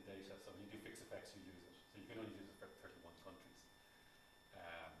wave in the data. So when you do fixed effects, you lose it. So you can only use it for 31 countries.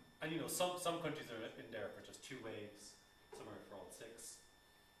 And you know, some countries are in there for just 2 waves, some are for all 6.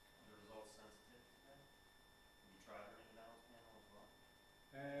 The results sensitive to that? Have you tried running a balance panel as well?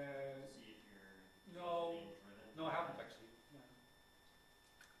 To see if you're No, being driven? no, I haven't actually. No.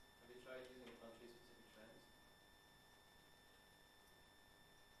 Have you tried using country-specific trends?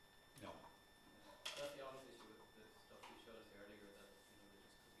 No. That's the honest issue with the stuff you showed us earlier, that there just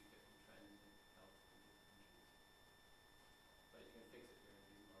could be different trends in health in different countries. But you can fix it here in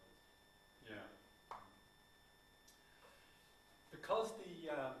these models. Yeah. Because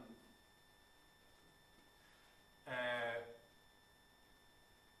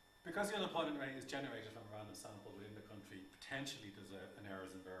the unemployment rate is generated from a random sample within the country, potentially there's an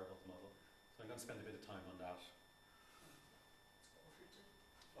errors and variables model. So I'm going to spend a bit of time on that.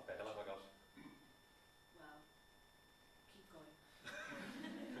 What the hell have I got? Well, keep going.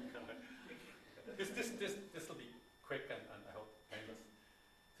 This will be quick and I hope painless.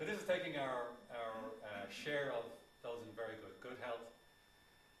 So this is taking our share of those in very good health,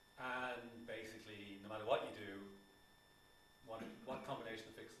 and basically no matter what you do, what combination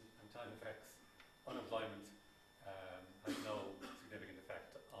of fixed and time effects, unemployment has no significant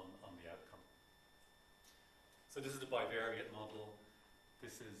effect on the outcome. So this is the bivariate model.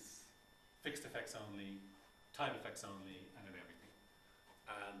 This is fixed effects only, time effects only, and then everything.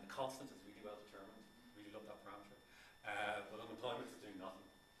 And the constant is really well determined. Really love that parameter. But unemployment is doing nothing.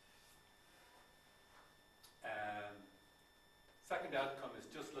 Second outcome is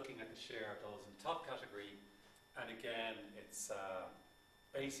just looking at the share of those in the top category, and again, it's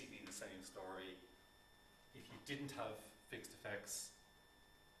basically the same story. If you didn't have fixed effects,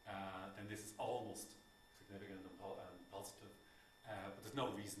 then this is almost significant and positive, but there's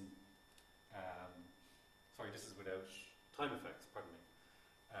no reason. Sorry, this is without time effects. Pardon me.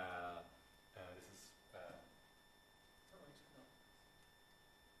 This is. Is that right? No.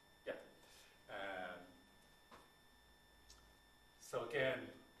 Yeah. So again,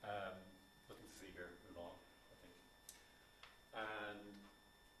 nothing to see here. Move on, I think. And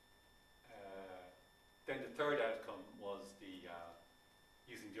then the third outcome was the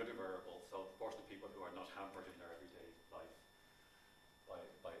using the other variable, so the proportion of people who are not hampered in their everyday life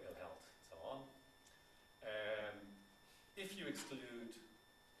by ill health and so on. If you exclude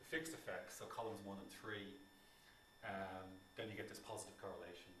the fixed effects, so columns 1 and 3, then you get this positive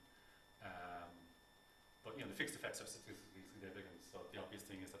correlation. But the fixed effects are statistically significant, so the obvious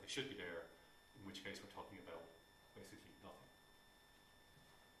thing is that they should be there, in which case we're talking about basically nothing.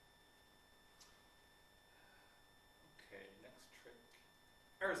 Okay, next trick.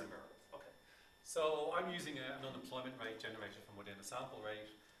 Errors and variables. Okay. So I'm using an unemployment rate generated from within a sample rate,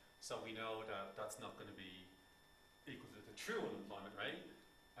 so we know that that's not going to be equal to the true unemployment rate.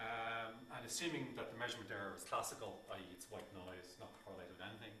 And assuming that the measurement error is classical, i.e. it's white noise, not correlated with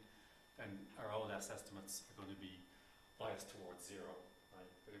anything, then our OLS estimates are going to be biased towards 0. Right?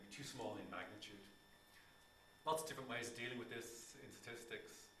 They're going to be too small in magnitude. Lots of different ways of dealing with this in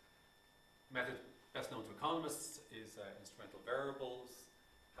statistics. The method best known to economists is instrumental variables.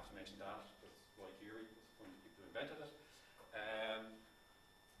 Have to mention that, because right here invented it.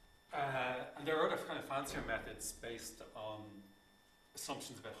 And there are other kind of fancier methods based on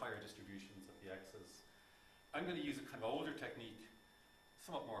assumptions about higher distributions of the x's. I'm going to use a kind of older technique,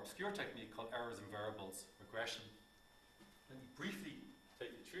 somewhat more obscure technique called errors and variables regression. Let me briefly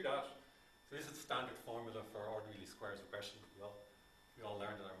take you through that. So this is the standard formula for ordinary least squares regression that we all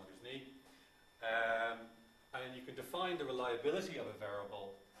learned at our mother's knee. And you can define the reliability of a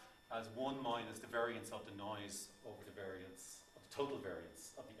variable as 1 minus the variance of the noise over the variance of the total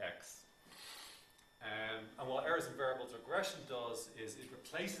variance of the x. And what errors and variables regression does is it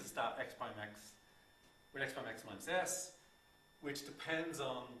replaces that x prime x with x prime x minus s, which depends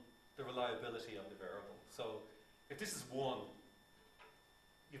on the reliability of the variable. So if this is 1,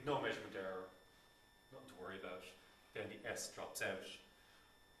 you've no measurement error, nothing to worry about, then the s drops out.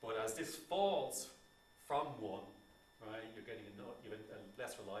 But as this falls from 1, right, you're getting you have a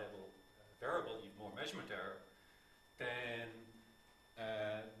less reliable variable, you have more measurement error, then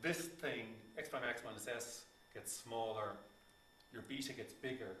this thing, x prime x minus s, gets smaller, your beta gets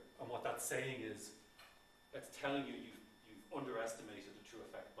bigger, and what that's saying is, that's telling you you've underestimated the true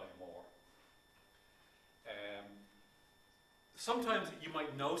effect by more. Sometimes you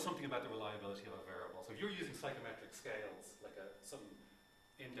might know something about the reliability of a variable. So if you're using psychometric scales, like some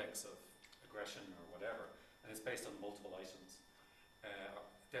index of aggression or whatever, and it's based on multiple items,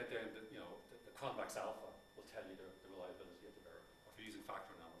 then the convex alpha will tell you the reliability of the variable, if you're using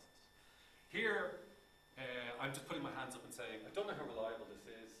factor analysis. Here, I'm just putting my hands up and saying, I don't know how reliable this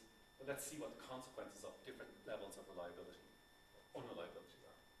is, but let's see what the consequences of different levels of reliability or unreliability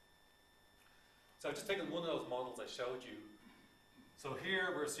are. So I've just taken one of those models I showed you. So here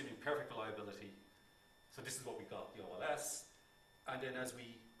we're assuming perfect reliability. So this is what we got, the OLS. And then as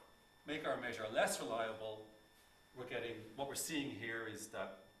we make our measure less reliable, what we're seeing here is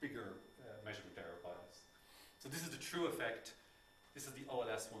that bigger measurement error bias. So this is the true effect. This is the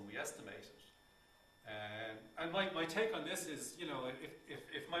OLS one we estimated. And my take on this is,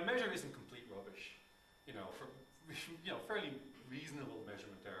 if my measure isn't complete rubbish, for fairly reasonable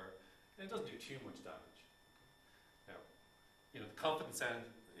measurement error, then it doesn't do too much damage. The confidence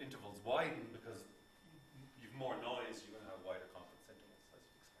intervals widen because you've more noise, you're going to have wider confidence intervals, as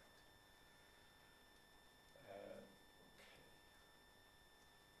you'd expect.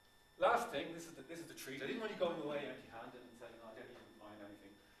 Last thing, this is the treat. I didn't want you going away empty-handed and saying, "Oh, I didn't even find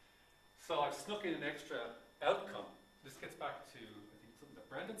anything." So I've snuck in an extra outcome. This gets back to, I think, something that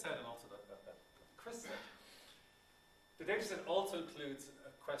Brendan said and also that Chris said. The data set also includes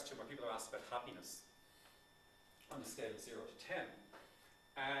a question where people are asked about happiness on a scale of 0 to 10.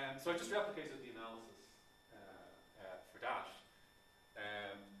 And so I just replicated the analysis for that.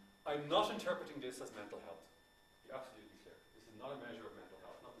 I'm not interpreting this as mental health. To be absolutely clear. This is not a measure of mental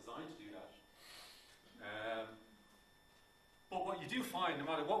health, not designed to do that. But what you do find, no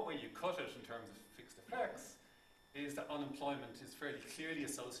matter what way you cut it in terms of fixed effects, is that unemployment is fairly clearly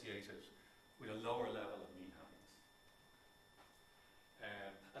associated with a lower level of mean happiness.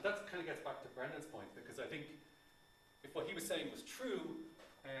 And that kind of gets back to Brendan's point, because I think if what he was saying was true,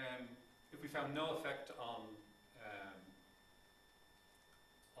 if we found no effect on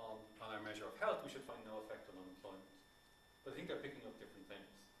our measure of health, we should find no effect on unemployment. But I think they're picking up different things.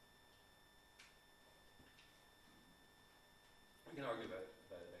 We can argue about it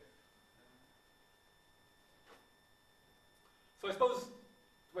later. So I suppose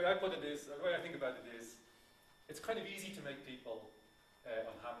the way I put it is, the way I think about it is, it's kind of easy to make people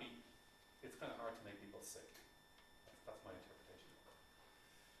unhappy. It's kind of hard to make people sick. That's my interpretation.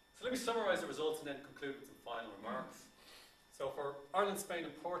 So let me summarize the results and then conclude with some final remarks. So for Ireland, Spain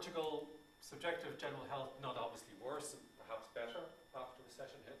and Portugal, subjective general health not obviously worse and perhaps better after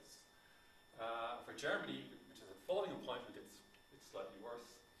recession hits. For Germany, which is at falling employment, it's slightly worse.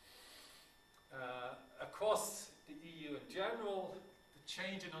 Across the EU in general, the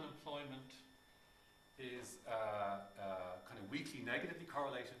change in unemployment is kind of weakly negatively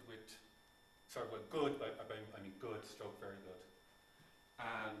correlated with, good, I mean good, stroke very good.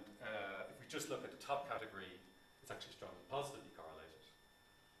 And if we just look at the top category, it's actually strongly positively correlated.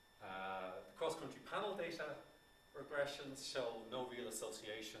 The cross-country panel data regressions show no real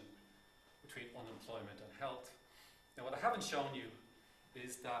association between unemployment and health. Now what I haven't shown you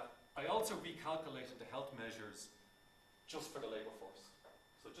is that I also recalculated the health measures just for the labour force.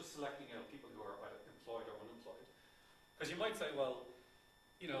 So just selecting out people who are either employed or unemployed. Because you might say, well,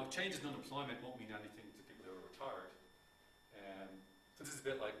 changes in unemployment won't mean anything to people who are retired. So this is a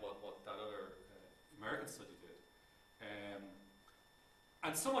bit like what that other American study did.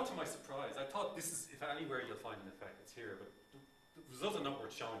 And somewhat to my surprise, I thought this is, if anywhere you'll find an effect, it's here, but the results are not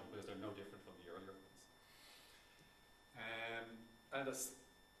worth showing because they're no different from the earlier ones. and as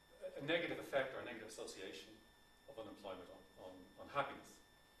a negative effect or a negative association of unemployment on happiness.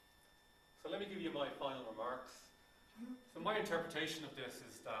 So let me give you my final remarks. So my interpretation of this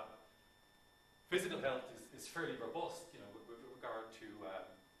is that physical health is fairly robust, with regard to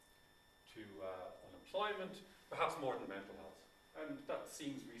unemployment, perhaps more than mental health. And that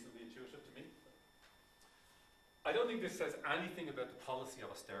seems reasonably intuitive to me. I don't think this says anything about the policy of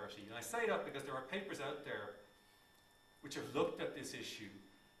austerity. And I say that because there are papers out there which have looked at this issue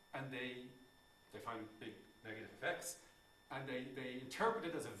and they find big negative effects and they interpret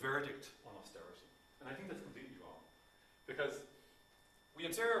it as a verdict on austerity. And I think that's completely wrong. Because we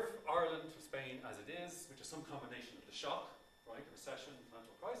observe Ireland to Spain as it is, which is some combination of the shock, right, the recession,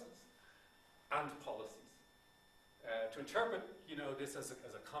 financial crisis, and policies. To interpret, this as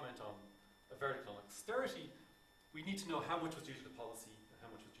a comment on a verdict on austerity, we need to know how much was due to the policy and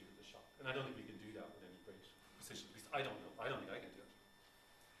how much was due to the shock. And I don't think we can do that with any great precision. At least I don't know. I don't think I can do it.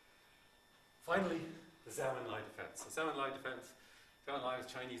 Finally, the Zhou Enlai defense. The Zhou Enlai defense, Zhou Enlai was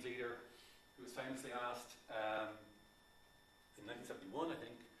a Chinese leader who was famously asked in 1971, I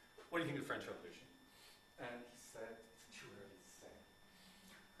think, what do you think of the French Revolution? And he said, it's too early to say.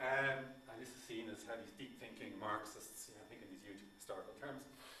 And this is seen as heavy, deep thinking Marxists, thinking these huge historical terms.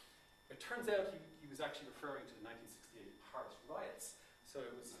 It turns out he was actually referring to the 1968 Paris riots, so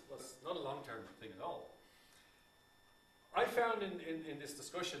it was not a long-term thing at all. I found in this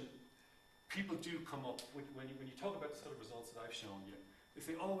discussion, people do come up, when you talk about the sort of results that I've shown you, they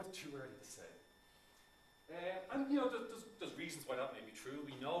say, oh, it's too early to say. And there's reasons why that may be true.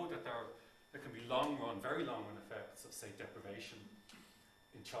 We know that there can be very long-run effects of, say, deprivation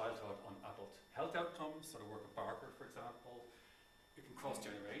in childhood on adult health outcomes, sort of work of Barker, for example. It can cross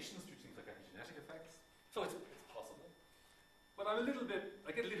generations through things like epigenetic effects. So it's possible. But I get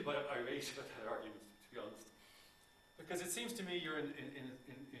a little bit irate about that argument, to be honest. Because it seems to me you're in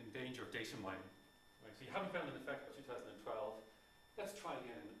danger of data mining. Right? So you haven't found an effect by 2012. Let's try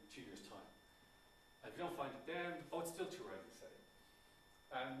again in 2 years' time. And if you don't find it then, it's still too early to say.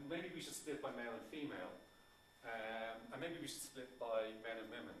 And maybe we should split by male and female. And maybe we should split by men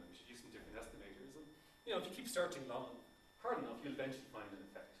and women. And we should use some different estimators. And if you keep searching hard enough, you'll eventually find an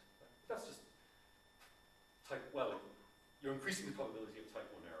effect. Right? That's just you're increasing the probability of type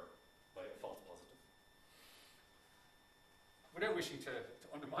 1 error by a false positive. Without wishing to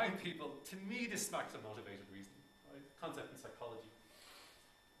undermine people, to me this smacks of motivated reasoning. Right? Concept in psychology,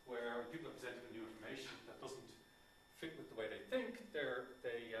 where people are presented with new information that doesn't fit with the way they think,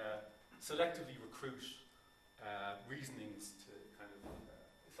 they selectively recruit reasonings to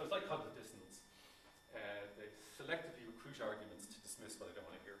so it's like cognitive dissonance. They selectively recruit arguments to dismiss what they don't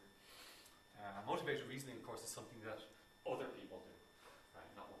want to hear. Motivated reasoning, of course, is something that other people